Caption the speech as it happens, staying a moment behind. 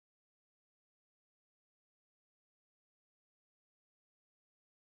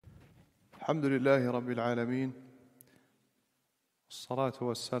الحمد لله رب العالمين، والصلاة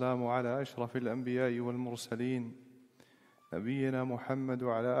والسلام على أشرف الأنبياء والمرسلين نبينا محمد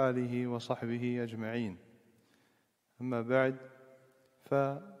وعلى آله وصحبه أجمعين. أما بعد،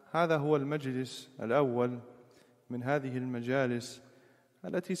 فهذا هو المجلس الأول من هذه المجالس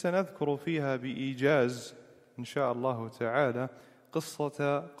التي سنذكر فيها بإيجاز إن شاء الله تعالى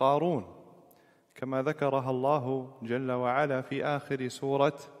قصة قارون كما ذكرها الله جل وعلا في آخر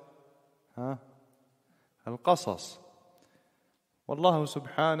سورة القصص. والله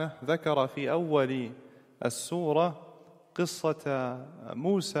سبحانه ذكر في أول السورة قصة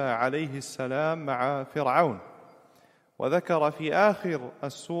موسى عليه السلام مع فرعون، وذكر في آخر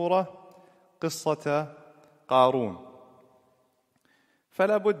السورة قصة قارون.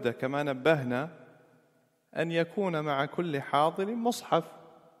 فلا بد كما نبهنا أن يكون مع كل حاضر مصحف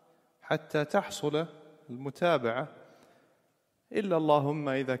حتى تحصل المتابعة، إلا اللهم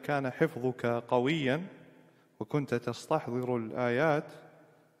إذا كان حفظك قويا وكنت تستحضر الآيات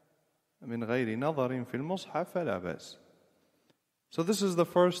من غير نظر في المصحف فلا بأس. So this is the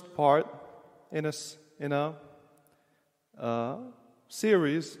first part in a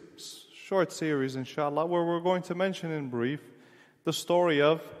series, short series inshallah, where we're going to mention in brief the story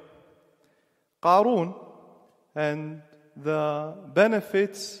of Qārūn and the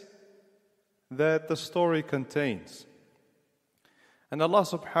benefits that the story contains. And Allah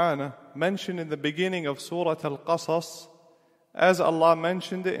subhanahu mentioned in the beginning of Surah Al-Qasas, as Allah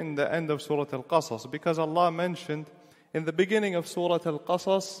mentioned it in the end of Surah Al-Qasas, because Allah mentioned in the beginning of Surah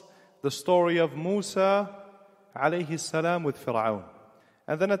Al-Qasas the story of Musa alayhi salam with Fir'aun.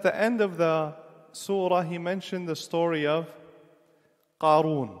 And then at the end of the surah He mentioned the story of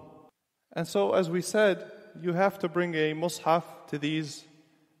Qārūn. And so as we said, you have to bring a mushaf to these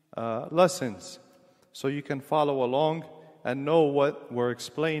lessons so you can follow along and know what we're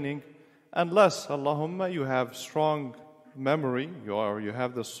explaining, unless, Allahumma, you have strong memory, or you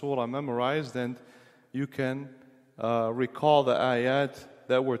have the surah memorized and you can recall the ayat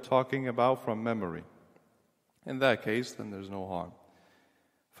that we're talking about from memory. In that case, then there's no harm.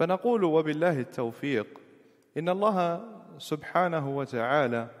 فنقول وبالله التوفيق إن الله سبحانه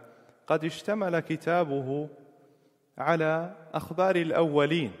وتعالى قد اشتمل كتابه على أخبار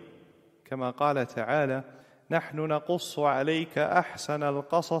الأولين، كما قال تعالى: نحن نقص عليك أحسن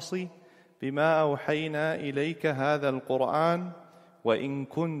القصص بما أوحينا إليك هذا القرآن وإن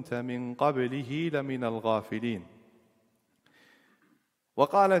كنت من قبله لمن الغافلين.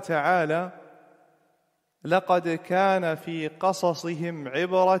 وقال تعالى: لقد كان في قصصهم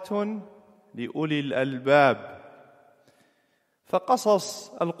عبرة لأولي الألباب. فقصص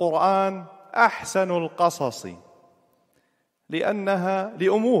القرآن أحسن القصص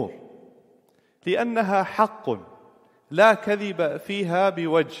لأنها حق لا كذب فيها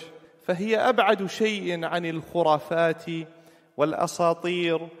بوجه، فهي أبعد شيء عن الخرافات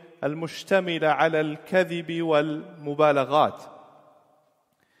والأساطير المشتملة على الكذب والمبالغات.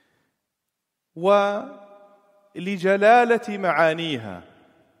 ولجلالة معانيها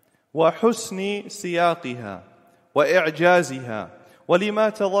وحسن سياقها وإعجازها ولما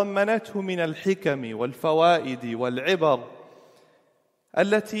تضمنته من الحكم والفوائد والعبر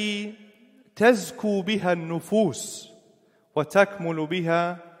التي تزكو بها النفوس وتكمل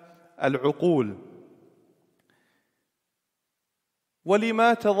بها العقول،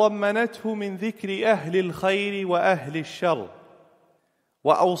 ولما تضمنته من ذكر أهل الخير وأهل الشر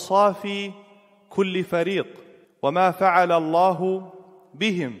وأوصاف كل فريق وما فعل الله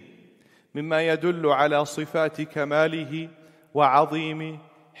بهم مما يدل على صفات كماله وعظيم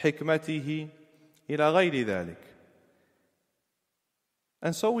حكمته إلى غير ذلك.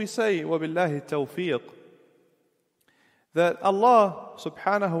 And so we say, وَبِاللَّهِ التَّوْفِيقِ, that Allah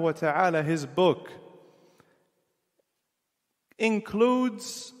subhanahu wa ta'ala, His book,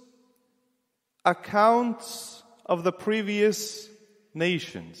 includes accounts of the previous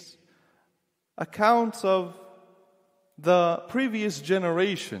nations, accounts of the previous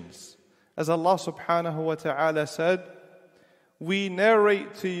generations. As Allah subhanahu wa ta'ala said, we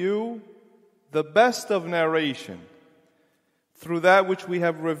narrate to you the best of narration through that which we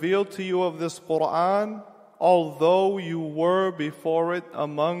have revealed to you of this Qur'an, although you were before it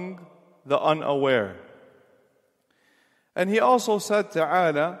among the unaware. And He also said,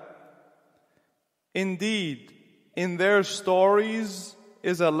 Ta'ala, indeed, in their stories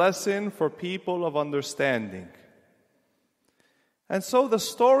is a lesson for people of understanding. And so the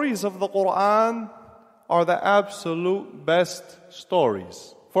stories of the Qur'an are the absolute best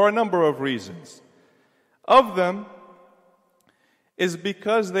stories for a number of reasons. Of them is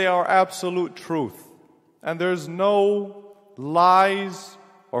because they are absolute truth, and there's no lies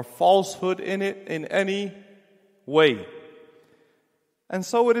or falsehood in it in any way. And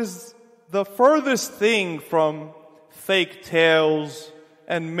so it is the furthest thing from fake tales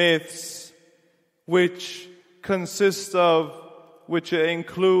and myths, which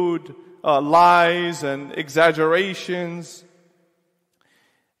include lies and exaggerations.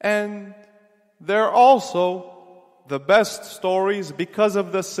 And they're also the best stories because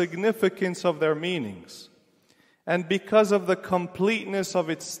of the significance of their meanings, and because of the completeness of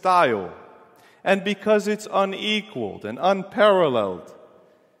its style, and because it's unequaled and unparalleled,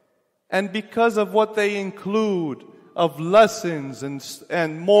 and because of what they include of lessons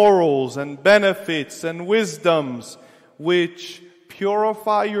and morals and benefits and wisdoms which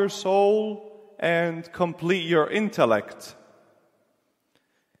purify your soul and complete your intellect.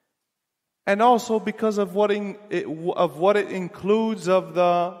 And also because of what it includes of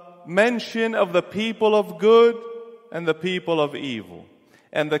the mention of the people of good and the people of evil,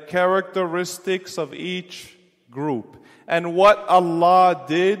 and the characteristics of each group, and what Allah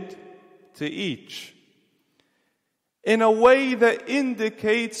did to each, in a way that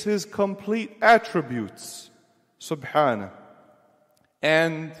indicates His complete attributes, subhanahu,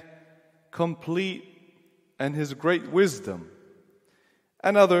 and His great wisdom,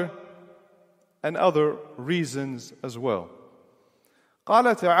 and other reasons as well.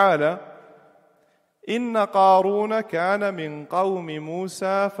 قال تعالى: إن قارون كان من قوم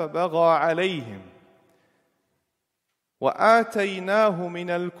موسى فبغى عليهم وآتيناه من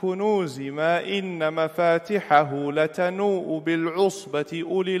الكنوز ما إن مفاتحه لتنوء بالعصبة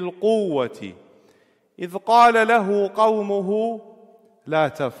أولي القوة إذ قال له قومه لا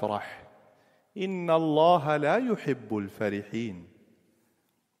تفرح إن الله لا يحب الفرحين.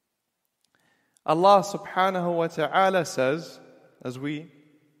 Allah subhanahu wa ta'ala says, as we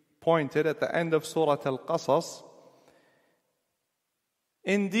pointed at the end of Surah Al-Qasas,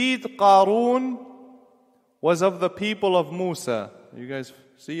 indeed Qārūn was of the people of Musa. You guys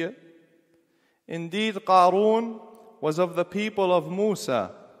see it? Indeed Qārūn was of the people of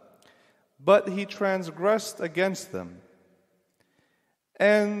Musa, but he transgressed against them.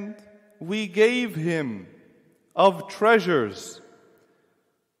 And we gave him of treasures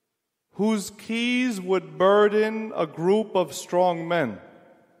whose keys would burden a group of strong men.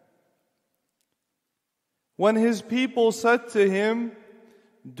 When his people said to him,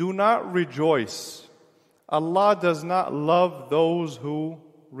 "Do not rejoice. Allah does not love those who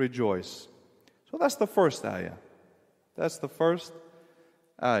rejoice." So that's the first ayah. That's the first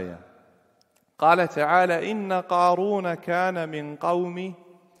ayah. قال تعالى: إن قارون كان من قوم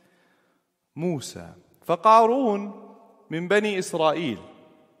موسى. فقارون من بني إسرائيل،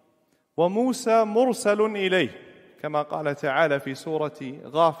 وموسى مرسل إليه، كما قال تعالى في سورة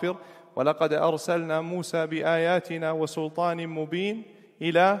غافر: ولقد أرسلنا موسى بآياتنا وسلطان مبين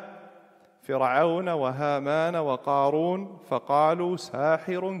إلى فرعون وهامان وقارون فقالوا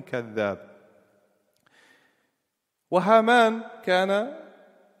ساحر كذاب. وهامان كان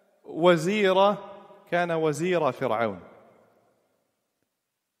وزير فرعون،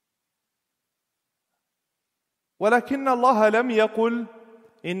 ولكن الله لم يقل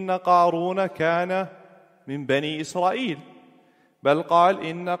إن قارون كان من بني إسرائيل، بل قال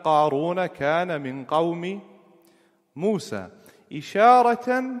إن قارون كان من قوم موسى،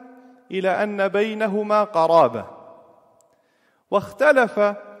 إشارة إلى أن بينهما قرابة. واختلف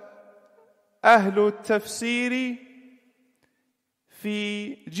أهل التفسير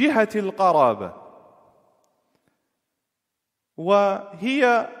في جهة القرابة،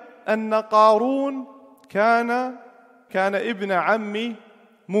 وهي أن قارون كان ابن عم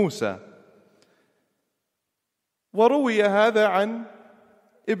موسى. وروي هذا عن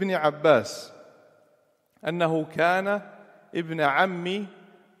ابن عباس أنه كان ابن عم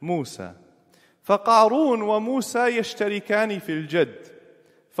موسى. فقارون وموسى يشتركان في الجد،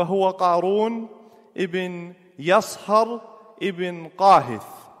 فهو قارون ابن يصهر ابن قاهث،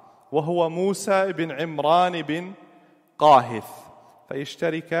 وهو موسى ابن عمران ابن قاهث،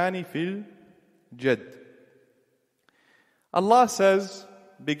 فيشتركان في الجد. Allah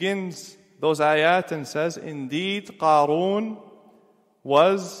begins those ayat and says, indeed Qārūn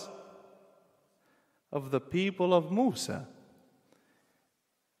was of the people of Musa.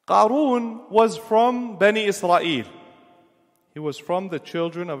 Qārūn was from Bani Israel. He was from the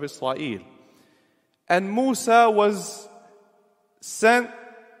children of Israel. And Musa was sent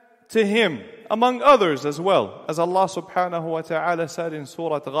to him, among others as well, as Allah subhanahu wa ta'ala said in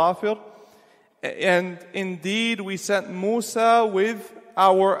Surah Ghafir. And indeed we sent Musa with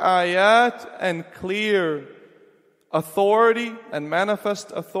our ayat and clear authority and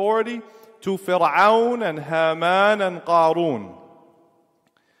manifest authority to Fir'aun and Haman and Qārūn.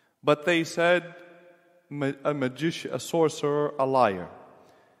 but they said a magician, a sorcerer, a liar.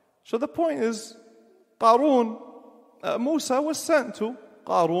 So the point is, Qārūn, Musa was sent to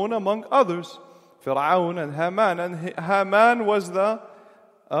Qārūn among others, Fir'aun and Haman. And Haman was the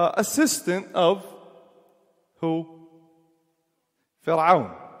assistant of who?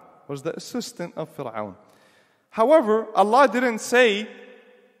 Fir'aun. Was the assistant of Fir'aun. However, Allah didn't say,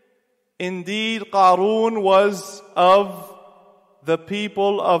 indeed Qārūn was of the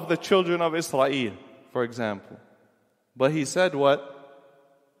people of the children of Israel, for example. But He said what?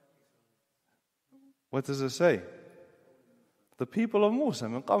 What does it say? The people of Musa,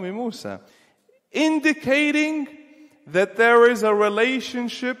 min qawmi Musa. Indicating that there is a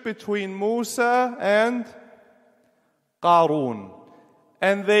relationship between Musa and Qārūn.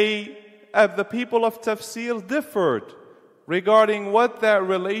 And the people of tafsir differed regarding what that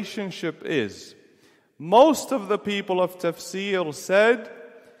relationship is. Most of the people of tafsir said,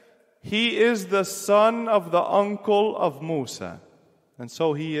 he is the son of the uncle of Musa. And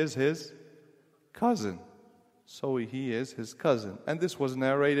so he is his cousin. So he is his cousin. And this was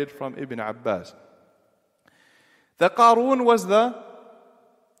narrated from Ibn Abbas. The Qārūn was the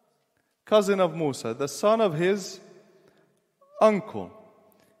cousin of Musa, the son of his uncle.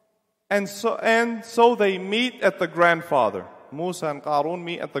 And so they meet at the grandfather. Musa and Qārūn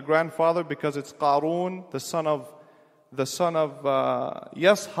meet at the grandfather because it's Qārūn, the son of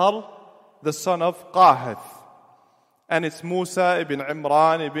Yashar, the son of Qahath. And it's Musa ibn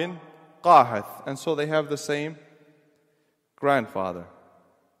Imran ibn Qahath. And so they have the same grandfather.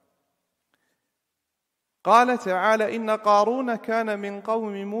 قال تعالى إن قارون كان من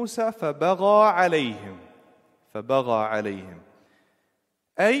قوم موسى فبغى عليهم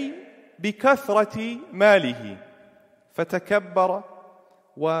أي بكثرة ماله فتكبر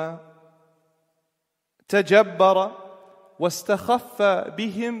وتجبر واستخف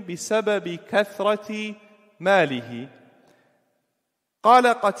بهم بسبب كثرة ماله. قال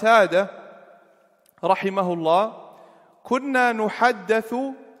قتادة رحمه الله كنا نحدث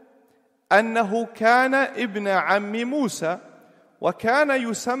أنه كان ابن عم موسى وكان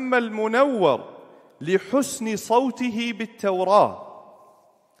يسمى المنور لحسن صوته بالتوراة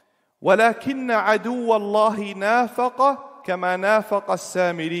ولكن عدو الله نافق كما نافق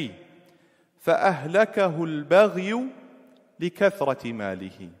السامري فأهلكه البغي لكثرة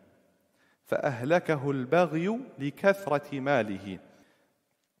ماله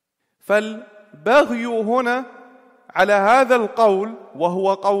فالبغي هنا على هذا القول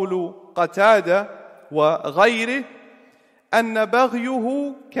وهو قول قتادة وغيره أن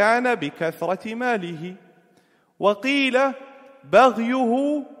بغيه كان بكثرة ماله وقيل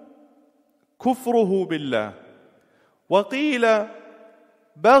بغيه كفره بالله وقيل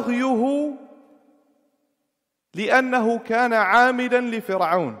بغيه لأنه كان عامدا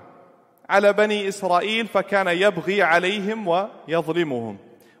لفرعون على بني إسرائيل فكان يبغي عليهم ويظلمهم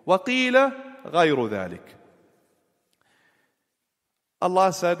وقيل غير ذلك.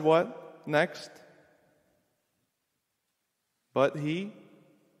 Allah said what next? But he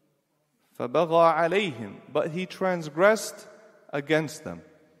transgressed against them.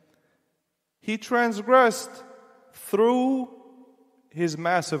 He transgressed through his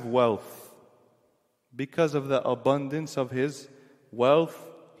massive wealth. Because of the abundance of his wealth,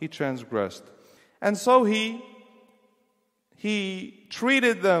 he transgressed. And so he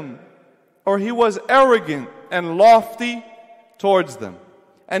treated them, or he was arrogant and lofty towards them.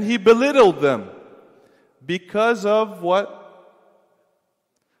 And he belittled them because of what?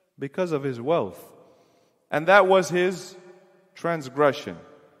 Because of his wealth. And that was his transgression.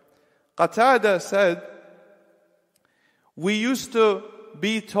 Qatada said, we used to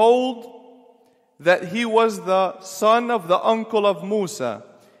be told that he was the son of the uncle of Musa.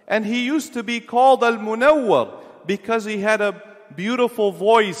 And he used to be called Al-Munawwar because he had a beautiful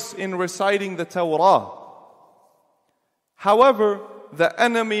voice in reciting the Torah. However, the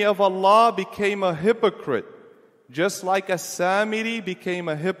enemy of Allah became a hypocrite, just like a Samiri became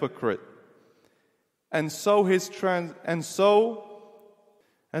a hypocrite. And so his transgression,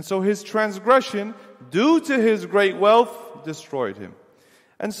 due to his great wealth, destroyed him.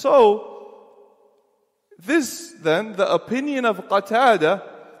 And so, this then, the opinion of Qatada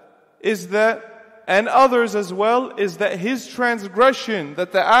is that, and others as well, is that his transgression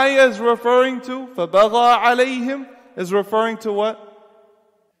that the ayah is referring to, فَبَغَى عَلَيْهِمْ, is referring to what?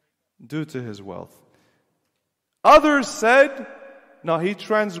 Due to his wealth. Others said, no, he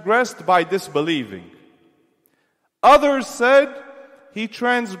transgressed by disbelieving. Others said, he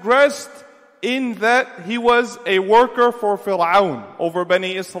transgressed in that he was a worker for Fir'aun over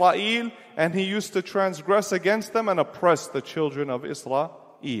Bani Israel, and he used to transgress against them and oppress the children of Israel.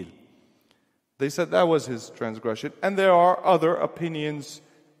 eel. They said that was his transgression. And there are other opinions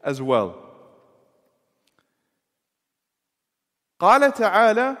as well. قال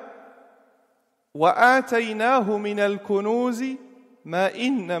تعالى وآتيناه من الكنوز ما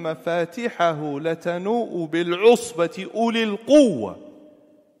إن مفاتحه لتنوء بالعصبة أولي القوة.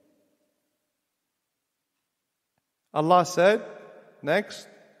 Allah said, next,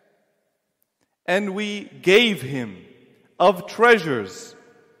 and we gave him of treasures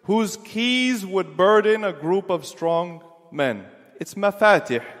whose keys would burden a group of strong men. It's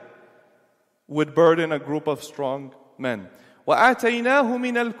mafatih, would burden a group of strong men. وآتيناه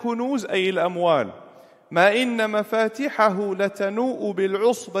من الكنوز أي الأموال ما إن مفاتحه لتنوء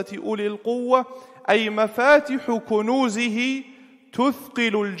بالعصبة أولي القوة أي مفاتح كنوزه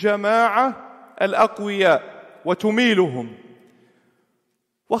تثقل الجماعة الأقوياء وتميلهم.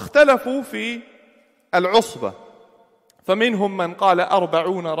 واختلفوا في العصبة، فمنهم من قال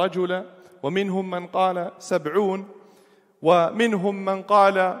 40 رجلا، ومنهم من قال 70، ومنهم من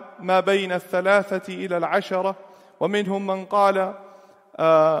قال ما بين 3 إلى 10، ومنهم من قال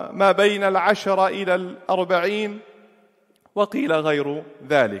ما بين 10 إلى 40، وقيل غير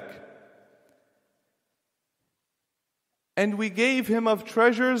ذلك. And we gave him of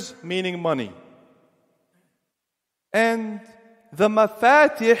treasures, meaning money. And the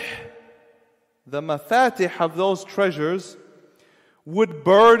mafatih of those treasures would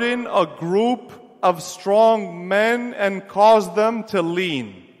burden a group of strong men and cause them to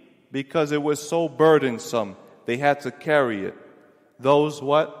lean, because it was so burdensome. They had to carry it. Those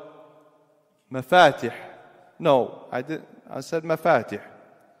what? Mafatih. No, I said mafatih.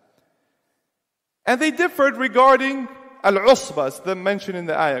 And they differed regarding al-usba, as they mentioned in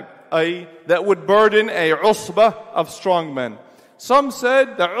the ayah, that would burden a usba of strong men. Some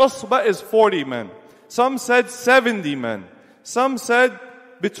said the usba is 40 men. Some said 70 men. Some said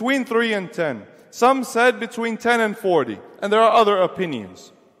between 3 and 10. Some said between 10 and 40. And there are other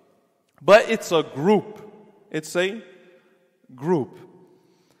opinions. But it's a group. It's a group.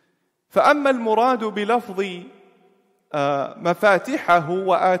 فأما المراد بلفظ مفاتحه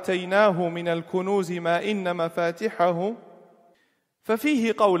وآتيناه من الكنوز ما إن مفاتحه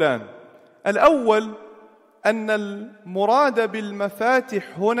ففيه قولان. الأول أن المراد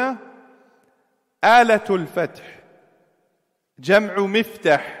بالمفاتح هنا آلة الفتح، جمع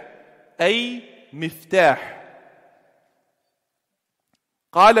مفتح أي مفتاح.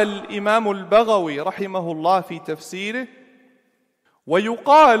 قال الإمام البغوي رحمه الله في تفسيره: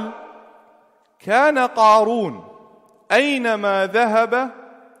 ويقال كان قارون أينما ذهب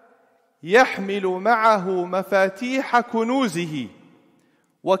يحمل معه مفاتيح كنوزه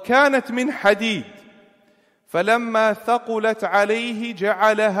وكانت من حديد، فلما ثقلت عليه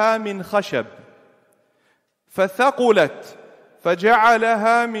جعلها من خشب، فثقلت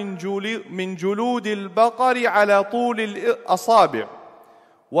فجعلها من جلود البقر على طول الأصابع،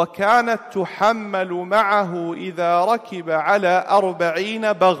 وكانت تحمل معه إذا ركب على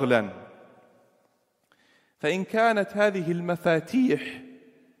 40 بغلا. فإن كانت هذه المفاتيح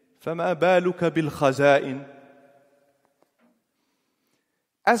فما بالك بالخزائن.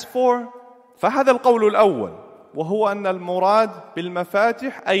 فهذا القول الأول، وهو أن المراد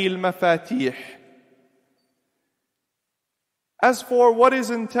بالمفاتيح أي المفاتيح. As for what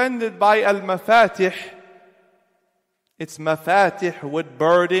is intended by al-mafatih, it's mafatih would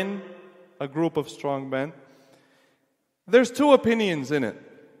burden a group of strong men. There's two opinions in it.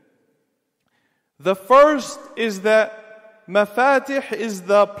 The first is that mafatih is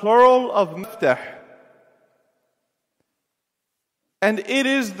the plural of miftah, and it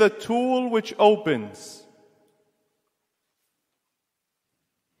is the tool which opens.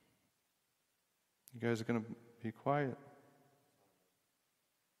 You guys are going to be quiet.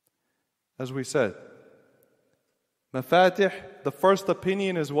 As we said, mafatih, the first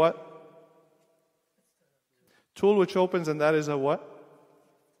opinion is what? Tool which opens, and that is a what?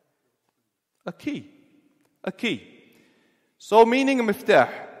 A key. A key. So meaning a miftah.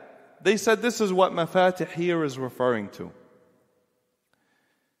 They said this is what mafatih here is referring to.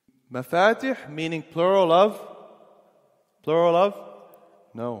 Mafatih meaning plural of?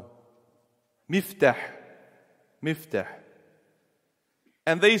 No. Miftah. Miftah.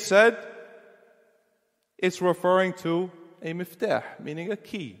 And they said it's referring to a miftah, meaning a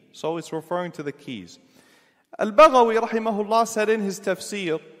key. So it's referring to the keys. Al-Baghawi rahimahullah said in his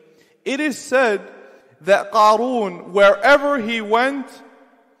tafsir, it is said that Qārūn, wherever he went,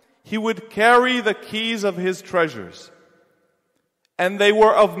 he would carry the keys of his treasures. And they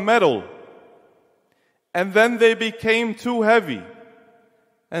were of metal. And then they became too heavy.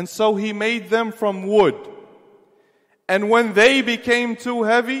 And so he made them from wood. And when they became too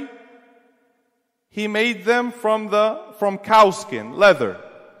heavy, He made them from cowskin, leather,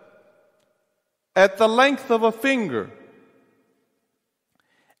 at the length of a finger.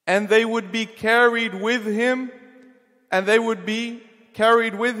 And they would be carried with Him,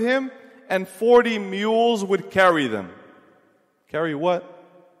 and 40 mules would carry them. Carry what?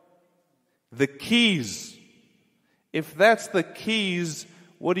 The keys. If that's the keys,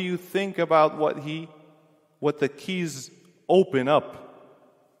 what do you think about what the keys open up?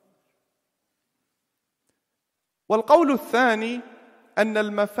 والقول الثاني أن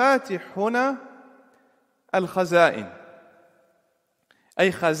المفاتيح هنا الخزائن،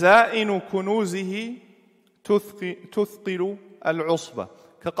 أي خزائن كنوزه تثقل العصبة،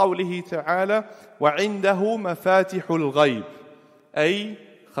 كقوله تعالى: وعنده مفاتيح الغيب، أي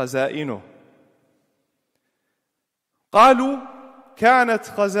خزائنه. قالوا: كانت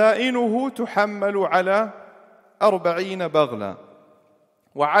خزائنه تحمل على 40 بغلا،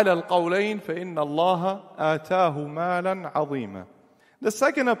 وعلى القولين فإن الله آتاه مالا عظيما. The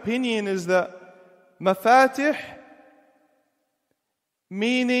second opinion is that mafatih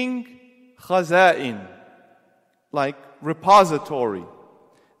meaning khaza'in, like repository,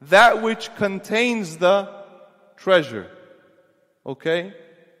 that which contains the treasure. Okay?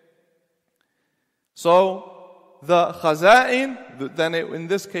 So the khaza'in, then in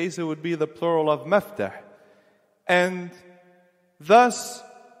this case it would be the plural of maftah. And thus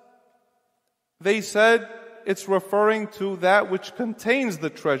they said it's referring to that which contains the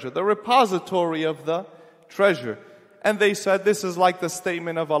treasure, the repository of the treasure. And they said this is like the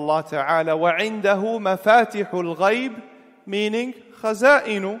statement of Allah Ta'ala, وَعِنْدَهُ مَفَاتِحُ الْغَيْبِ, meaning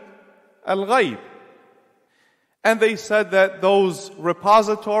خَزَائِنُ الْغَيْبِ. And they said that those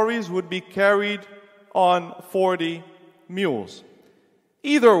repositories would be carried on 40 mules.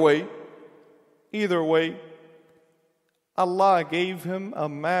 Either way, Allah gave him a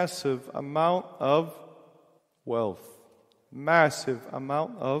massive amount of wealth. Massive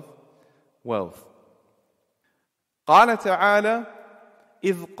amount of wealth. قال تعالى: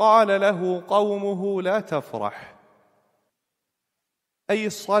 إذ قال له قومه لا تفرح، أي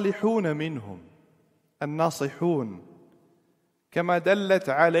الصالحون منهم الناصحون، كما دلت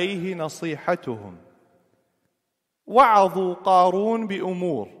عليه نصيحتهم. وعظوا قارون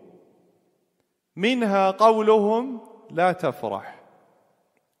بأمور منها قولهم لا تفرح،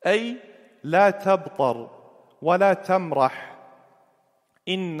 أي لا تبطر ولا تمرح،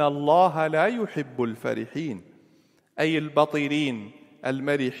 إن الله لا يحب الفرحين، أي البطرين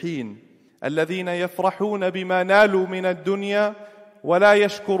المرحين الذين يفرحون بما نالوا من الدنيا ولا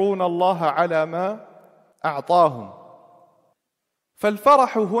يشكرون الله على ما أعطاهم.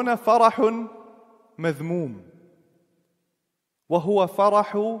 فالفرح هنا فرح مذموم، وهو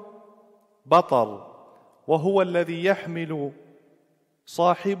فرح بطر، وهو الذي يحمل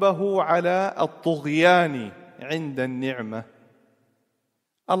صاحبه على الطغيان عند النعمة.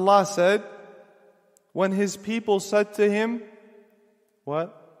 Allah said, when His people said to Him,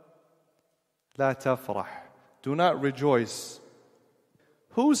 what? لا تفرح, do not rejoice.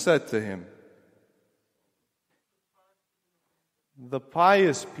 Who said to Him? The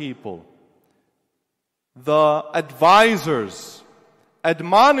pious people, the advisors,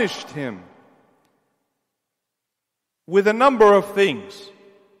 admonished Him with a number of things.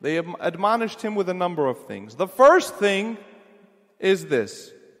 They admonished Him with a number of things. The first thing is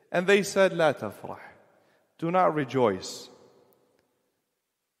this, and they said, لا تفرح, do not rejoice.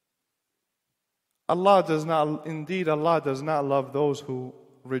 Allah does not love those who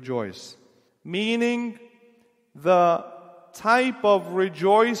rejoice. Meaning, the type of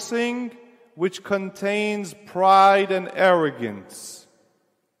rejoicing which contains pride and arrogance.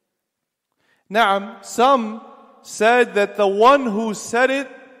 Na'am, some said that the one who said it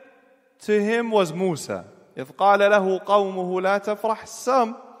to him was Musa. إِذْ قَالَ لَهُ قَوْمُهُ لَا تَفْرَحْ.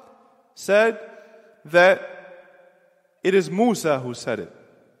 Some said that it is Musa who said it.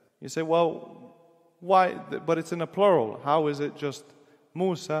 You say, well, why? But it's in a plural. How is it just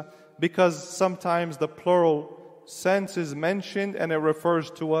Musa? Because sometimes the plural sense is mentioned and it refers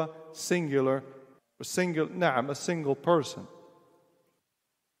to a single person.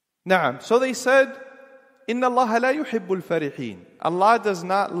 Na'am. So they said, إِنَّ اللَّهَ لَا يُحِبُّ الْفَرِحِينَ. Allah does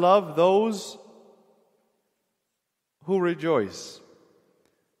not love those who rejoice.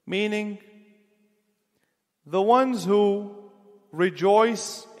 Meaning, the ones who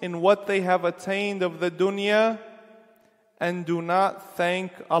rejoice in what they have attained of the dunya and do not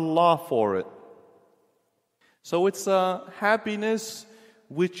thank Allah for it. So it's a happiness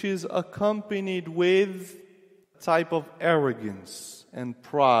which is accompanied with a type of arrogance and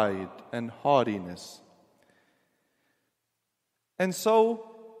pride and haughtiness. And so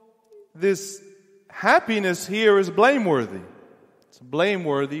this happiness here is blameworthy. It's a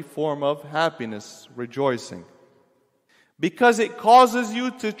blameworthy form of happiness, rejoicing. Because it causes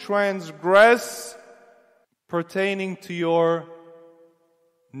you to transgress pertaining to your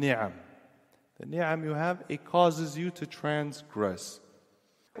ni'am. The ni'am you have, it causes you to transgress.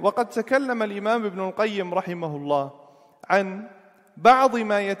 وقد تكلم الإمام ابن القيم رحمه الله عن بعض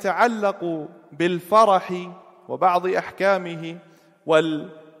ما يتعلق بالفرح وبعض أحكامه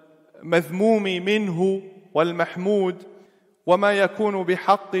والمذموم منه والمحمود وما يكون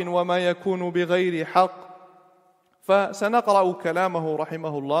بحق وما يكون بغير حق. فسنقرأ كلامه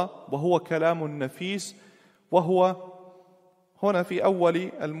رحمه الله وهو كلام نفيس، وهو هنا في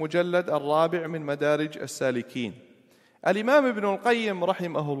أول المجلد الرابع من مدارج السالكين. Al-Imam Ibn al-Qayyim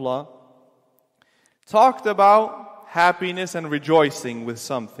rahimahullah talked about happiness and rejoicing with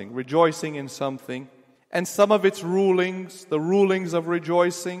something, rejoicing in something, and some of its rulings, the rulings of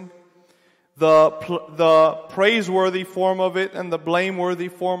rejoicing, the praiseworthy form of it and the blameworthy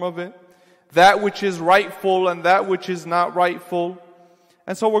form of it, that which is rightful and that which is not rightful.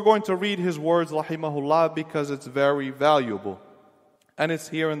 And so we're going to read his words, rahimahullah, because it's very valuable. And it's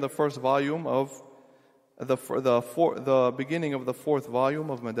here in the first volume of the beginning of the fourth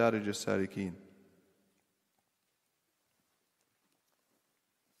volume of Madarij As-Salikin.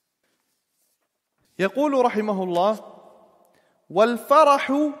 يقول رحمه الله: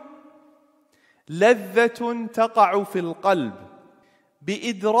 والفرح لذة تقع في القلب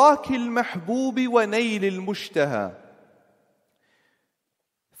بإدراك المحبوب ونيل المشتهى،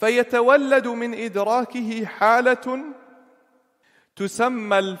 فيتولد من إدراكه حالة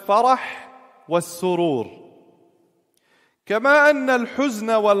تسمى الفرح والسرور، كما أن الحزن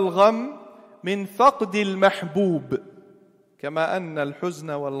والغم من فقد المحبوب، كما أن الحزن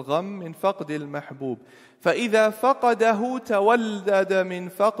والغم من فقد المحبوب، فإذا فقده تولد من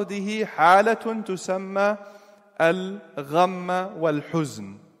فقده حالة تسمى الغم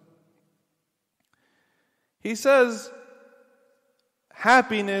والحزن. He says,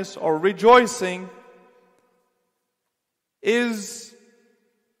 happiness or rejoicing is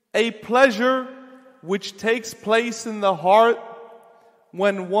a pleasure which takes place in the heart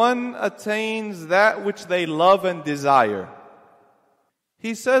when one attains that which they love and desire.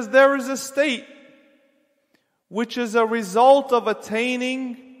 He says there is a state which is a result of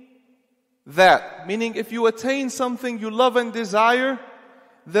attaining that. Meaning, if you attain something you love and desire,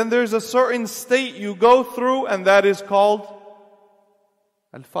 then there's a certain state you go through, and that is called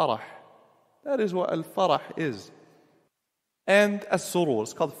al-farah. That is what al-farah is. And as-surur.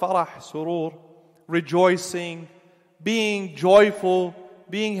 It's called farah, surur, rejoicing, being joyful,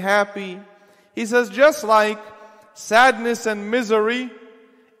 being happy. He says just like sadness and misery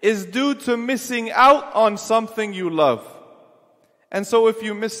is due to missing out on something you love. And so if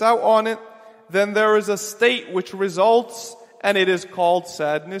you miss out on it, then there is a state which results, and it is called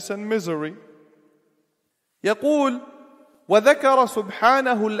sadness and misery. يقول: وذكر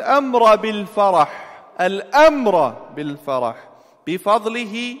سبحانه الأمر بالفرح، الأمر بالفرح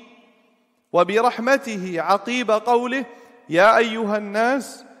بفضله وبرحمته عقيب قوله: يا أيها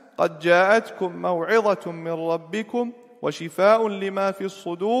الناس قد جاءتكم موعظة من ربكم وشفاء لما في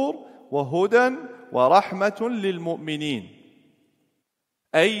الصدور وهدى ورحمة للمؤمنين.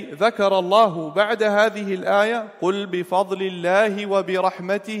 أي ذكر الله بعد هذه الآية: قل بفضل الله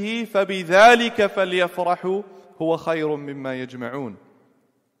وبرحمته فبذلك فليفرحوا هو خير مما يجمعون.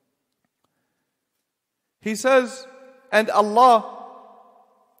 He says, and Allah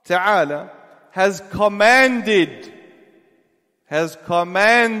Ta'ala has commanded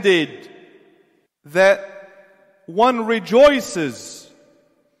that one rejoices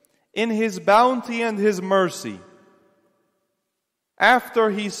in His bounty and His mercy. After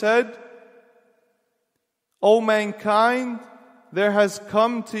He said, O mankind, there has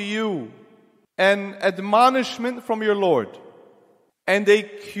come to you an admonishment from your Lord, and a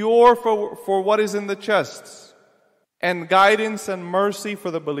cure for what is in the chests, and guidance and mercy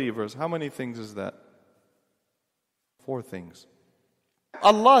for the believers. How many things is that? 4 things.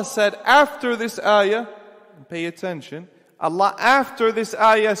 Allah said after this ayah, pay attention, Allah after this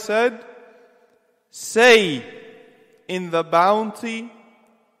ayah said, say in the bounty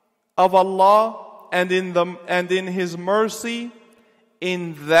of Allah and in His mercy,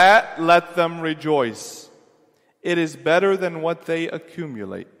 in that let them rejoice. It is better than what they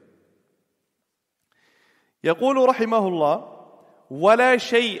accumulate. يقول رحمه الله: ولا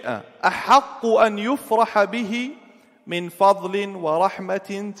شيء أحق أن يفرح به من فضل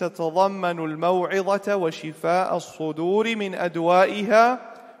ورحمة تتضمن الموعظة وشفاء الصدور من أدوائها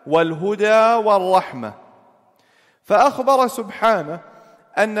والهدى والرحمة، فأخبر سبحانه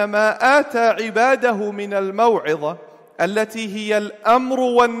أن ما آتى عباده من الموعظة التي هي الأمر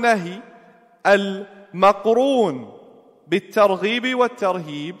والنهي المقرون بالترغيب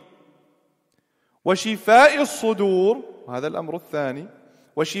والترهيب وشفاء الصدور، هذا الأمر الثاني،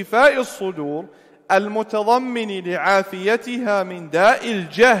 وشفاء الصدور المتضمن لعافيتها من داء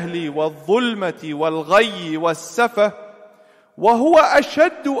الجهل والظلمة والغي والسفة، وهو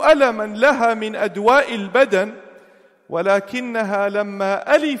أشد ألما لها من أدواء البدن، ولكنها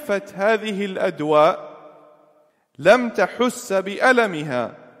لما ألفت هذه الأدواء لم تحس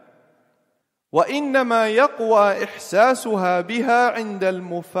بألمها، وإنما يقوى إحساسها بها عند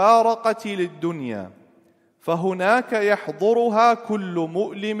المفارقة للدنيا، فهناك يحضرها كل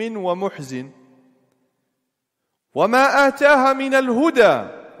مؤلم ومحزن. وما آتاها من الهدى،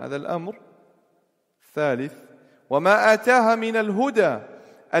 هذا الأمر الثالث، وما آتاها من الهدى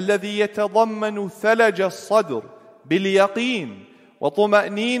الذي يتضمن ثلج الصدر باليقين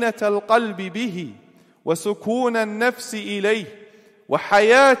وطمأنينة القلب به وسكون النفس إليه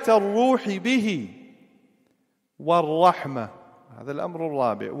وحياة الروح به، والرحمة، هذا الأمر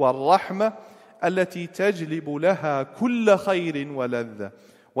الرابع، والرحمة التي تجلب لها كل خير ولذة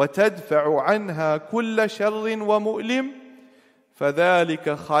وتدفع عنها كل شر ومؤلم،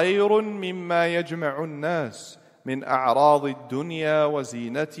 فذلك خير مما يجمع الناس من أعراض الدنيا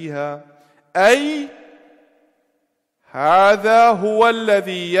وزينتها. أي هذا هو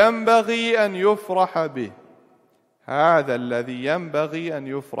الذي ينبغي أن يفرح به، هذا الذي ينبغي أن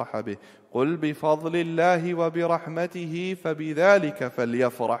يفرح به. قل بفضل الله وبرحمته فبذلك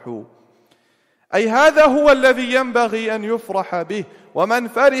فليفرحوا. أي هذا هو الذي ينبغي أن يفرح به، ومن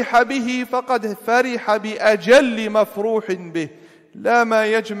فرح به فقد فرح بأجل مفروح به، لا ما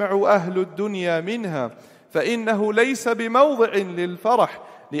يجمع أهل الدنيا منها، فإنه ليس بموضع للفرح،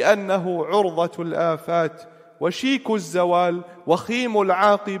 لأنه عرضة الآفات وشيك الزوال وخيم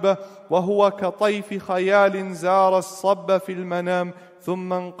العاقبة، وهو كطيف خيال زار الصب في المنام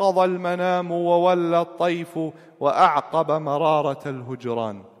ثم انقضى المنام وولى الطيف وأعقب مرارة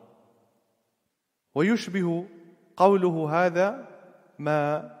الهجران. ويشبه قوله هذا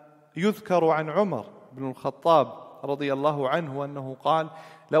ما يذكر عن عمر بن الخطاب رضي الله عنه أنه قال: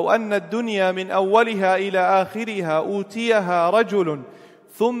 لو أن الدنيا من أولها إلى آخرها أوتيها رجل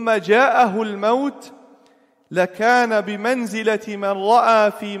ثم جاءه الموت لكان بمنزلة من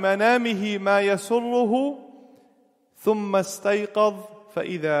رأى في منامه ما يسره ثم استيقظ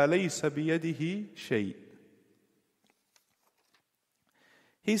فإذا ليس بيده شيء.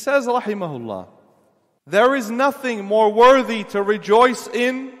 He says, rahimahullah, there is nothing more worthy to rejoice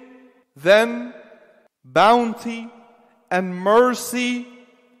in than bounty and mercy,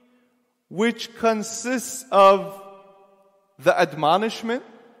 which consists of the admonishment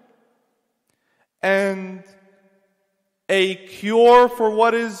and a cure for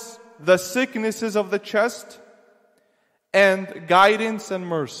what is the sicknesses of the chest, and guidance and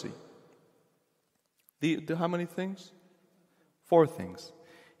mercy. How many things? 4 things.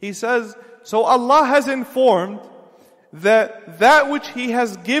 He says, so Allah has informed that which He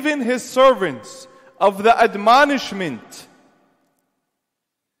has given His servants of the admonishment,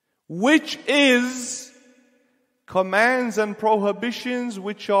 which is commands and prohibitions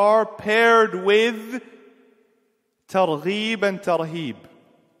which are paired with targheeb and tarheeb.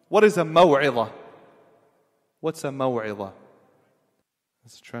 What is a maw'idha? What's a maw'idha?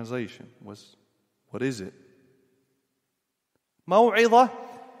 That's a translation. What is it? Maw'idha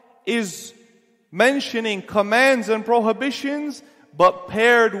is mentioning commands and prohibitions, but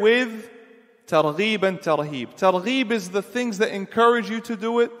paired with targheeb and tarheeb. Targheeb is the things that encourage you to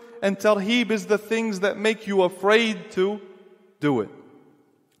do it, and tarheeb is the things that make you afraid to do it.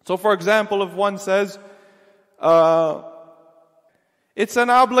 So for example, if one says, it's an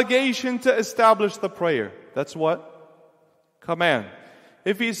obligation to establish the prayer, that's what? Command.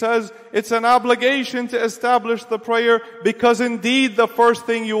 If he says, it's an obligation to establish the prayer because indeed the first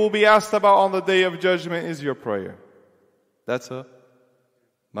thing you will be asked about on the Day of Judgment is your prayer. That's a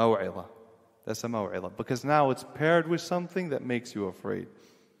maw'idha. That's a maw'idha. Because now it's paired with something that makes you afraid.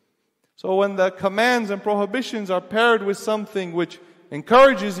 So when the commands and prohibitions are paired with something which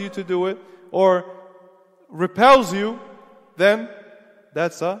encourages you to do it or repels you, then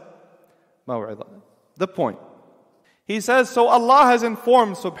that's a maw'idha. The point. He says, so Allah has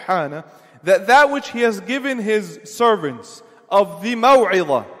informed subhanahu that which He has given His servants of the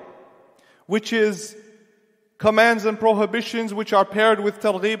maw'idha, which is commands and prohibitions which are paired with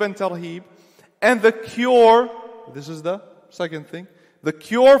targheeb and tarheeb, and the cure, this is the second thing, the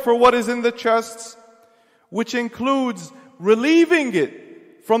cure for what is in the chests, which includes relieving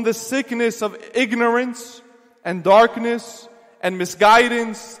it from the sickness of ignorance and darkness and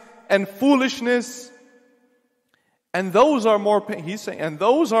misguidance and foolishness. And those are more, he's saying, and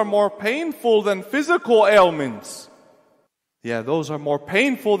those are more painful than physical ailments. Yeah, those are more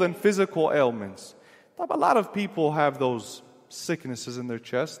painful than physical ailments. A lot of people have those sicknesses in their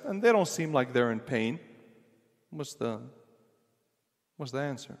chest and they don't seem like they're in pain. What's the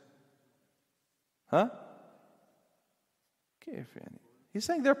answer? Huh? He's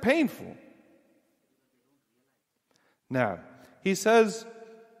saying they're painful. Now, he says,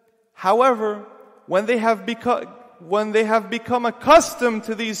 however, when they have become accustomed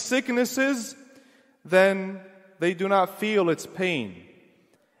to these sicknesses, then they do not feel its pain.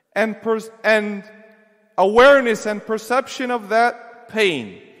 And awareness and perception of that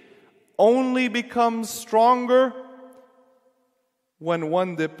pain only becomes stronger when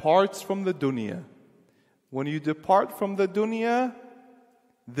one departs from the dunya. When you depart from the dunya,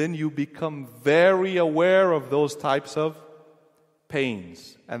 then you become very aware of those types of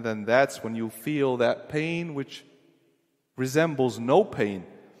pains. And then that's when you feel that pain which resembles no pain.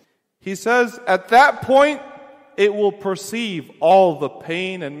 He says, at that point, it will perceive all the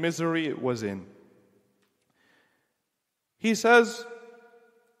pain and misery it was in. He says,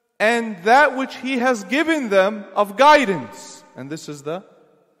 and that which He has given them of guidance. And this is the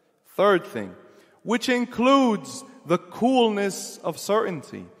third thing, which includes the coolness of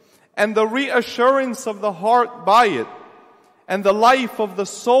certainty and the reassurance of the heart by it and the life of the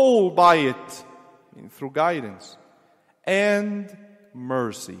soul by it, through guidance, and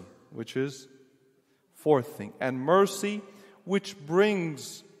mercy, which is fourth thing, and mercy which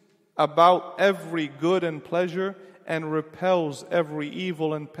brings about every good and pleasure and repels every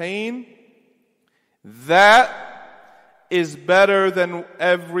evil and pain. That is better than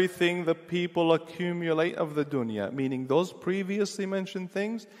everything the people accumulate of the dunya. Meaning those previously mentioned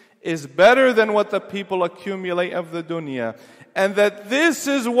things is better than what the people accumulate of the dunya. And that this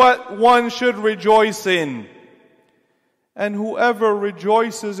is what one should rejoice in. And whoever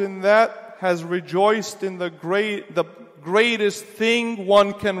rejoices in that has rejoiced in the greatest thing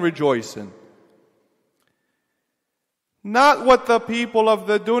one can rejoice in. Not what the people of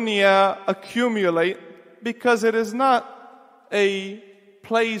the dunya accumulate, because it is not a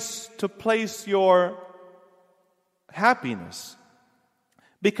place to place your happiness,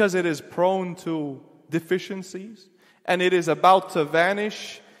 because it is prone to deficiencies and it is about to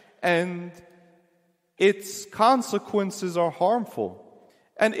vanish and its consequences are harmful.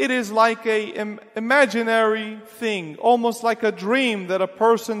 And it is like an imaginary thing, almost like a dream that a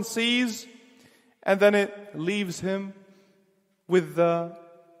person sees, and then it leaves him with the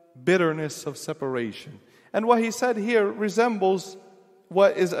bitterness of separation. And what he said here resembles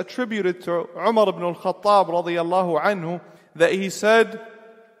what is attributed to Umar ibn al-Khattab radiyallahu anhu, that he said,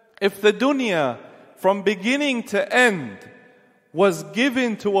 if the dunya from beginning to end was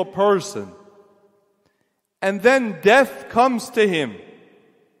given to a person, and then death comes to him,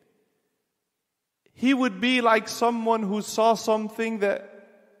 he would be like someone who saw something that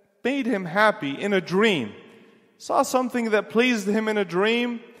made him happy in a dream. Saw something that pleased him in a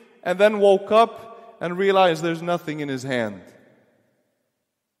dream, and then woke up and realized there's nothing in his hand.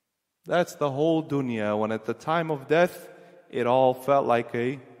 That's the whole dunya, when at the time of death, it all felt like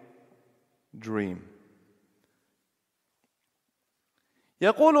a dream.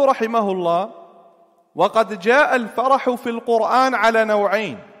 يقول رحمه الله: وقد جاء الفرح في القرآن على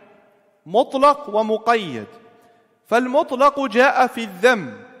نوعين، مطلق ومقيد. فالمطلق جاء في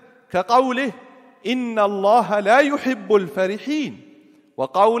الذم كقوله: إن الله لا يحب الفرحين،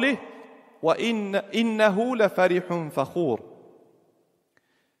 وقوله: إنه لفرح فخور.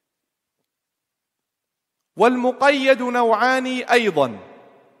 والمقيد نوعان أيضا،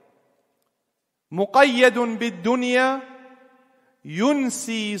 مقيد بالدنيا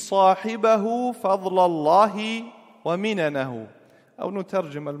ينسي صاحبه فضل الله ومننه. أو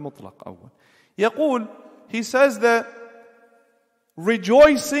نترجم المطلق أول. يقول, he says that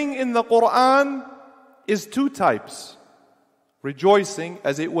rejoicing in the Quran is two types. Rejoicing,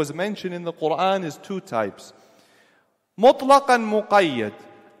 as it was mentioned in the Quran, is two types. مطلق and مقيد,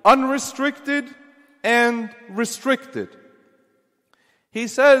 unrestricted and restricted. He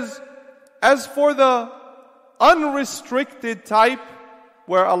says, as for the unrestricted type,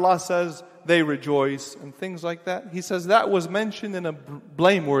 where Allah says they rejoice and things like that, he says that was mentioned in a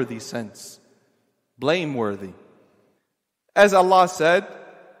blameworthy sense. Blameworthy. As Allah said,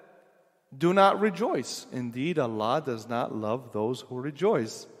 do not rejoice. Indeed, Allah does not love those who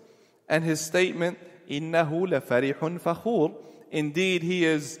rejoice. And His statement, إِنَّهُ لَفَرِحٌ فَخُورٌ, indeed, He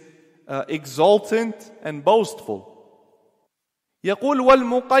is exultant and boastful. يقول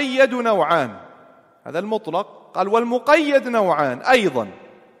والمقيد نوعان. هذا المطلق. قال والمقيد نوعان أيضا،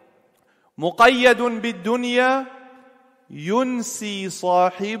 مقيد بالدنيا ينسي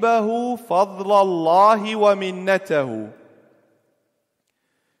صاحبه فضل الله ومنته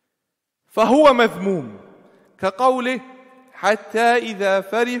فهو مذموم، كقوله حتى إذا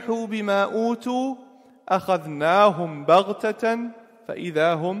فرحوا بما أوتوا أخذناهم بغتة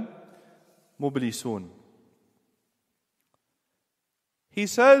فإذا هم مبلسون. He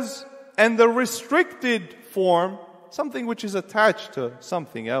says, and the restricted form, something which is attached to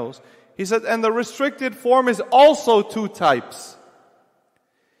something else, he said, and the restricted form is also two types.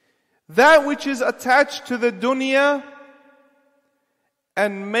 That which is attached to the dunya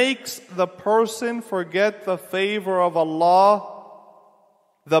and makes the person forget the favor of Allah,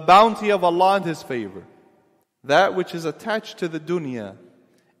 the bounty of Allah and His favor. That which is attached to the dunya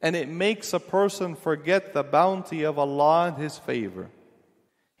and it makes a person forget the bounty of Allah and His favor.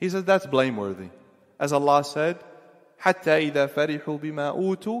 He said that's blameworthy. As Allah said, حَتَّى إِذَا فَرِحُوا بِمَا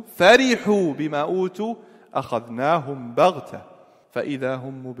أُوتُوا أَخَذْنَاهُمْ بَغْتَةً فَإِذَا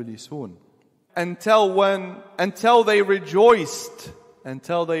هُمْ مُبْلِسُونَ. Until they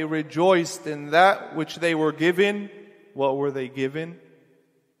rejoiced in that which they were given. What were they given?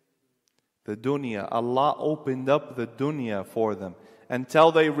 The dunya. Allah opened up the dunya for them.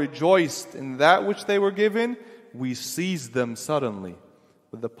 Until they rejoiced in that which they were given, we seized them suddenly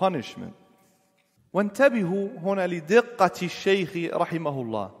with the punishment. وانتبهوا هنا لدقة الشيخ رحمه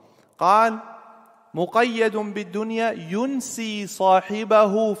الله. قال مقيد بالدنيا ينسي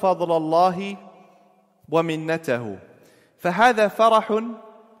صاحبه فضل الله ومنته فهذا فرح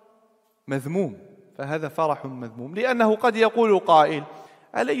مذموم. لأنه قد يقول قائل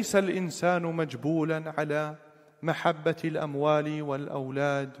أليس الإنسان مجبولا على محبة الأموال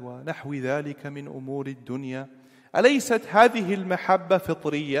والأولاد ونحو ذلك من أمور الدنيا؟ أليست هذه المحبة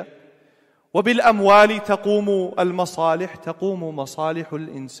فطرية؟ وبالأموال تقوم مصالح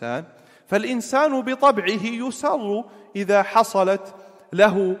الإنسان، فالإنسان بطبعه يسر إذا حصلت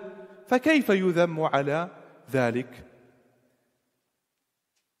له، فكيف يذم على ذلك؟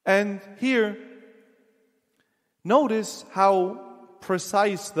 And here, notice how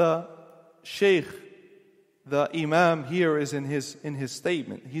precise the Shaykh, the Imam here is in his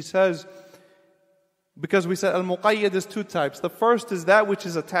statement. He says, because we said al-muqayyad is two types. The first is that which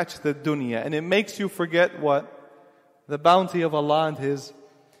is attached to the dunya, and it makes you forget what? The bounty of Allah and His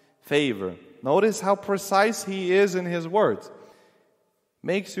favor. Notice how precise he is in his words.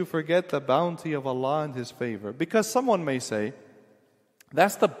 Makes you forget the bounty of Allah and His favor. Because someone may say,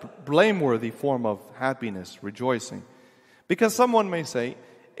 that's the blameworthy form of happiness, rejoicing. Because someone may say,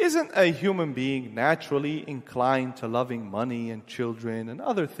 isn't a human being naturally inclined to loving money and children and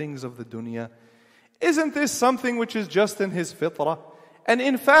other things of the dunya? Isn't this something which is just in his fitrah? And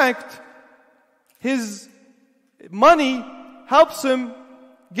in fact, his money helps him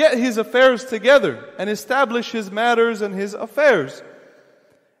get his affairs together and establish his matters and his affairs.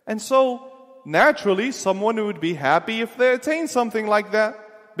 And so, naturally, someone would be happy if they attain something like that,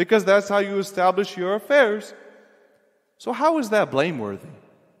 because that's how you establish your affairs. So how is that blameworthy?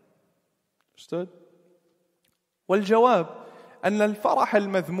 Understood? والجواب أن الفرح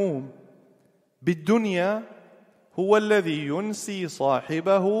المذموم بالدنيا هو الذي ينسي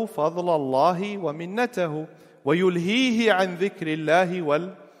صاحبه فضل الله ومنته ويلهيه عن ذكر الله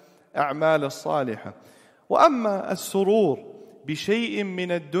والأعمال الصالحة. وأما السرور بشيء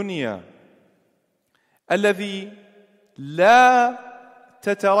من الدنيا الذي لا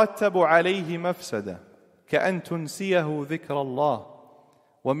تترتب عليه مفسدة كأن تنسيه ذكر الله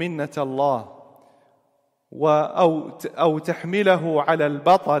ومنة الله أو تحمله على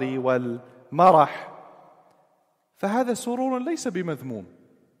البطر والمرح، فهذا سرور ليس بمذموم.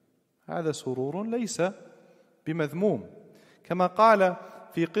 هذا سرور ليس بمذموم. كما قال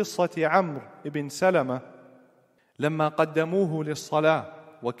في قصة عمرو بن سلمة لما قدموه للصلاة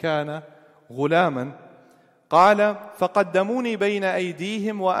وكان غلاما، قال فقدموني بين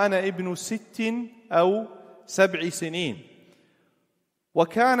أيديهم وأنا ابن 6 أو 7 سنين،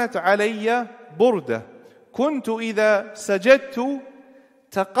 وكانت علي بردة كنت إذا سجدت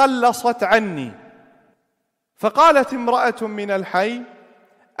تقلصت عني، فقالت امرأة من الحي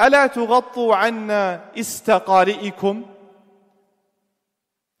ألا تغطوا عنا استقارئكم؟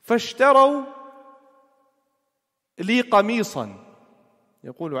 فاشتروا لي قميصا،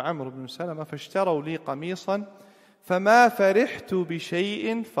 يقول عمرو بن سلمة فاشتروا لي قميصا فما فرحت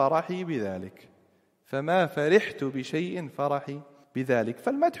بشيء فرحي بذلك. فما فرحت بشيء فرحي بذلك.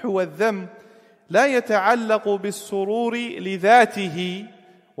 فالمدح والذم لا يتعلق بالسرور لذاته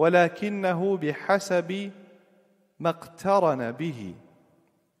ولكنه بحسب ما اقترن به.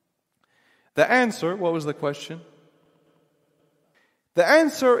 The answer, what was the question? The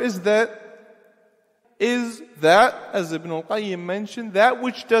answer is that, as Ibn al-Qayyim mentioned, that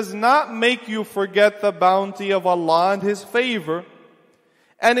which does not make you forget the bounty of Allah and His favor,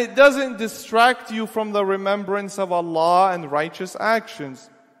 and it doesn't distract you from the remembrance of Allah and righteous actions.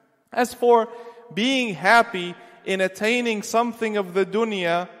 As for being happy in attaining something of the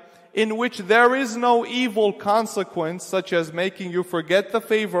dunya in which there is no evil consequence, such as making you forget the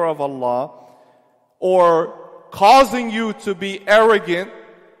favor of Allah, or causing you to be arrogant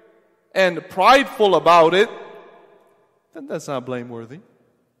and prideful about it, then that's not blameworthy.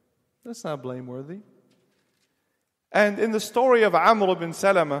 That's not blameworthy. And in the story of Amr ibn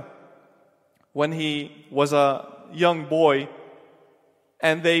Salama, when he was a young boy,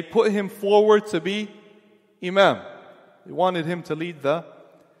 and they put him forward to be imam. They wanted him to lead the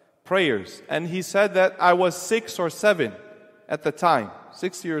prayers. And he said that I was 6 or 7 at the time,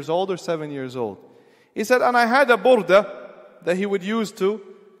 6 years old or 7 years old. He said, and I had a burda that he would use to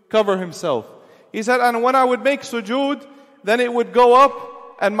cover himself. He said, and when I would make sujood, then it would go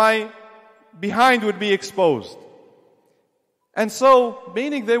up and my behind would be exposed. And so,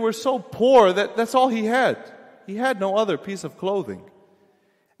 meaning they were so poor that that's all he had. He had no other piece of clothing.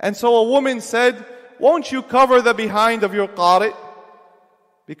 And so a woman said, won't you cover the behind of your qari?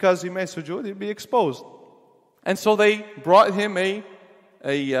 Because he made sujood, he'd be exposed. And so they brought him a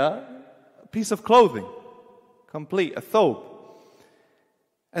piece of clothing, complete, a thobe.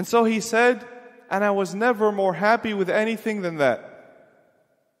 And so he said, and I was never more happy with anything than that.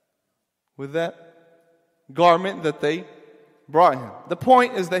 With that garment that they brought him. The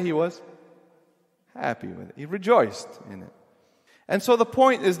point is that he was happy with it. He rejoiced in it. And so the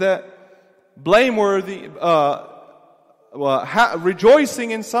point is that blameworthy,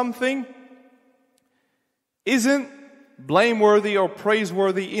 rejoicing in something isn't blameworthy or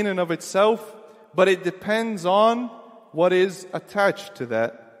praiseworthy in and of itself, but it depends on what is attached to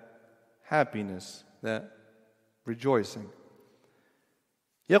that happiness, that rejoicing.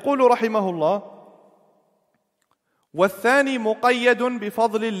 يقول رحمه الله: والثاني مقيد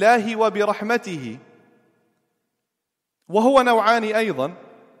بفضل الله وبرحمته، وهو نوعان أيضا،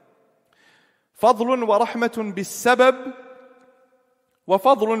 فضل ورحمة بالسبب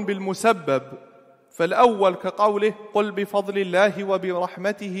وفضل بالمسبب. فالأول كقوله: قل بفضل الله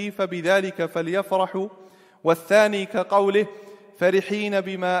وبرحمته فبذلك فليفرحوا. والثاني كقوله: فرحين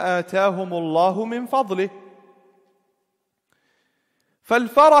بما آتاهم الله من فضله.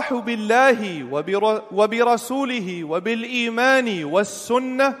 فالفرح بالله وبرسوله وبالإيمان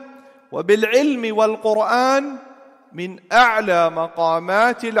والسنة وبالعلم والقرآن من أعلى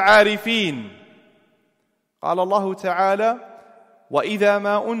مقامات العارفين. قال الله تعالى: وإذا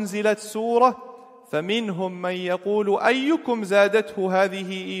ما أنزلت سورة فمنهم من يقول أيكم زادته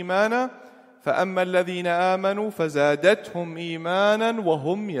هذه إيمانا فأما الذين آمنوا فزادتهم إيمانا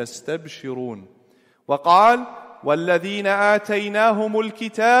وهم يستبشرون. وقال: والذين آتيناهم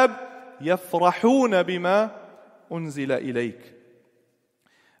الكتاب يفرحون بما أنزل إليك.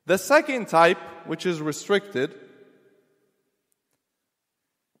 The second type, which is restricted,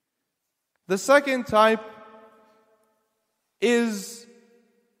 the second type is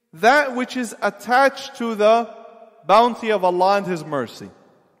that which is attached to the bounty of Allah and His mercy.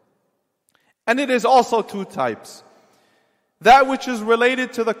 And it is also two types. That which is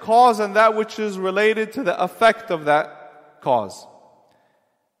related to the cause and that which is related to the effect of that cause.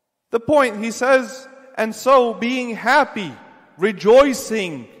 The point, he says, and so being happy,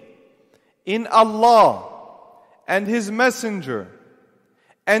 rejoicing in Allah and His Messenger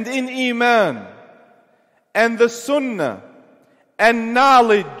and in Iman and the Sunnah and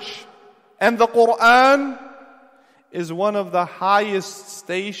knowledge and the Qur'an is one of the highest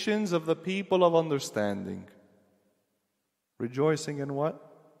stations of the people of understanding. Rejoicing in what?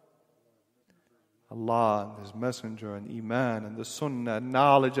 Allah and His Messenger and Iman and the Sunnah and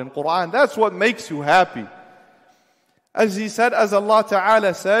knowledge and Qur'an. That's what makes you happy. As He said, as Allah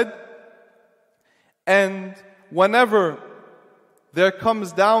Ta'ala said, and whenever there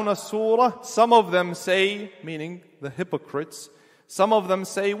comes down a surah, some of them say, meaning the hypocrites, some of them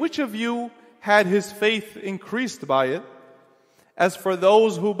say, which of you had his faith increased by it? As for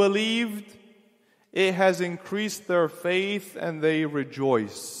those who believed, it has increased their faith and they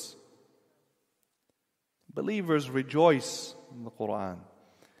rejoice. Believers rejoice in the Qur'an.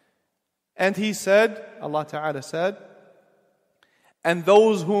 And He said, Allah Ta'ala said, and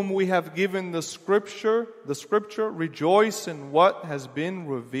those whom we have given the scripture rejoice in what has been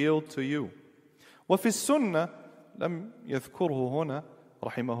revealed to you. وفي السنة لم يذكره هنا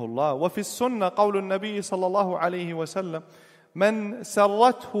رحمه الله. وفي السنة قول النبي صلى الله عليه وسلم: من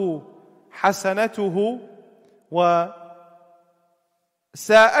سرته حسنته وساءته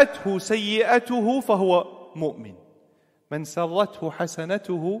سيئته فهو مؤمن. من سرته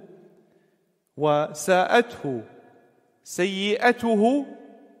حسنته وساءته سيئته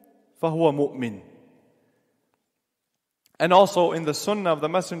فهو مؤمن. And also in the Sunnah of the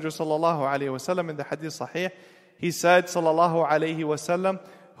Messenger sallallahu alaihi wasallam, in the Hadith Sahih, he said sallallahu alaihi wasallam,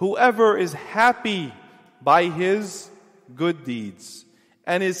 whoever is happy by his good deeds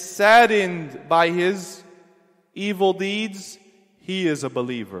and is saddened by his evil deeds, he is a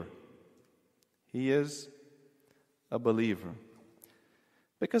believer. He is a believer.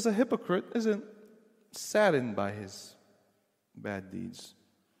 Because a hypocrite isn't saddened by his bad deeds.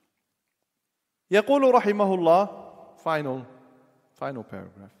 يقول رحمه الله, final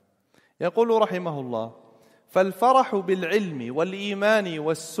paragraph. يقول رحمه الله: فالفرح بالعلم والإيمان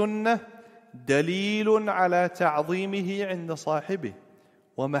والسنة دليل على تعظيمه عند صاحبه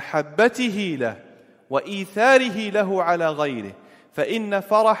ومحبته له وإيثاره له على غيره، فإن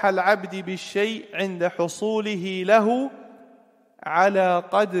فرح العبد بالشيء عند حصوله له على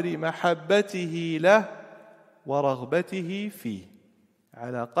قدر محبته له ورغبته فيه.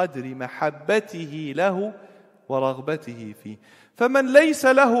 على قدر محبته له ورغبته فيه. فمن ليس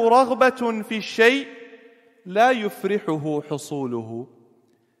له رغبة في الشيء لا يفرحه حصوله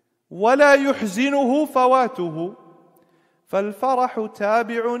ولا يحزنه فواته، فالفرح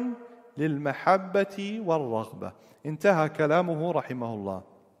تابع للمحبة والرغبة. انتهى كلامه رحمه الله.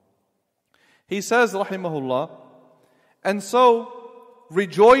 He says رحمه الله, and so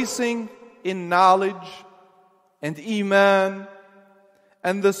rejoicing in knowledge and iman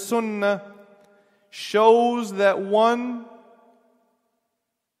and the sunnah shows that one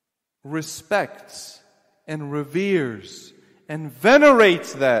respects and reveres and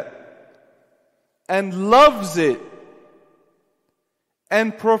venerates that and loves it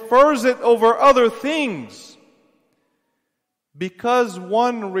and prefers it over other things, because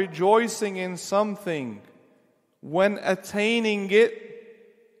one rejoicing in something when attaining it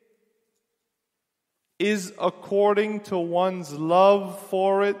is according to one's love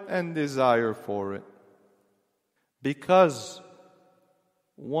for it and desire for it. Because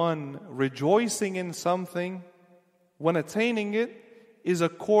one rejoicing in something when attaining it is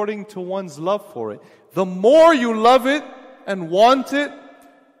according to one's love for it. The more you love it and want it,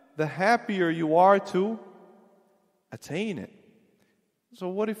 the happier you are to attain it. So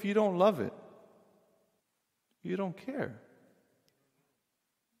what if you don't love it? You don't care.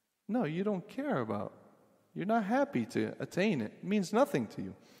 No, you don't care about. You're not happy to attain it. It means nothing to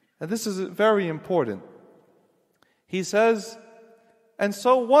you. And this is very important. He says, and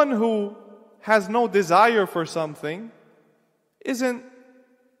so one who has no desire for something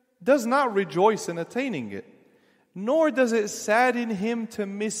does not rejoice in attaining it, nor does it sadden him to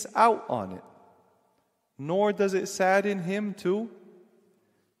miss out on it. Nor does it sadden him to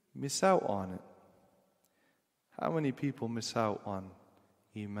miss out on it. How many people miss out on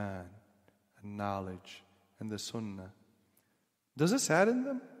iman and knowledge and the sunnah? Does it sadden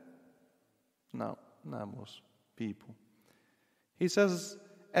them? No, not most people. He says,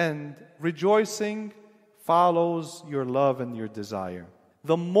 and rejoicing follows your love and your desire.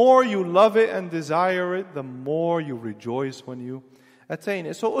 The more you love it and desire it, the more you rejoice when you attain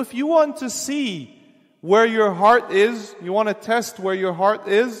it. So if you want to see where your heart is, you want to test where your heart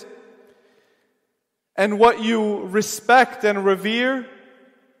is, and what you respect and revere,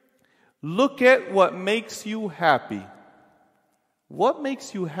 look at what makes you happy. What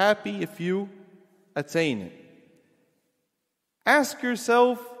makes you happy if you attain it? Ask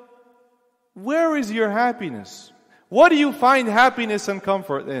yourself, where is your happiness? What do you find happiness and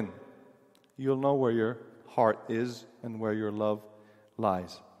comfort in? You'll know where your heart is and where your love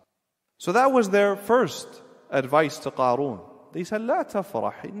lies. So that was their first advice to Qārūn. They said, لا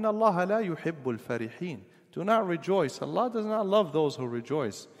تفرح إن الله لا يحب الفرحين. Do not rejoice. Allah does not love those who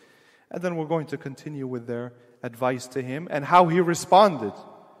rejoice. And then we're going to continue with their advice to him and how he responded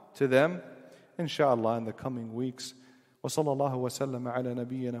to them, inshallah, in the coming weeks. وصلى الله وسلم على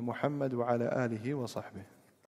نبينا محمد وعلى آله وصحبه.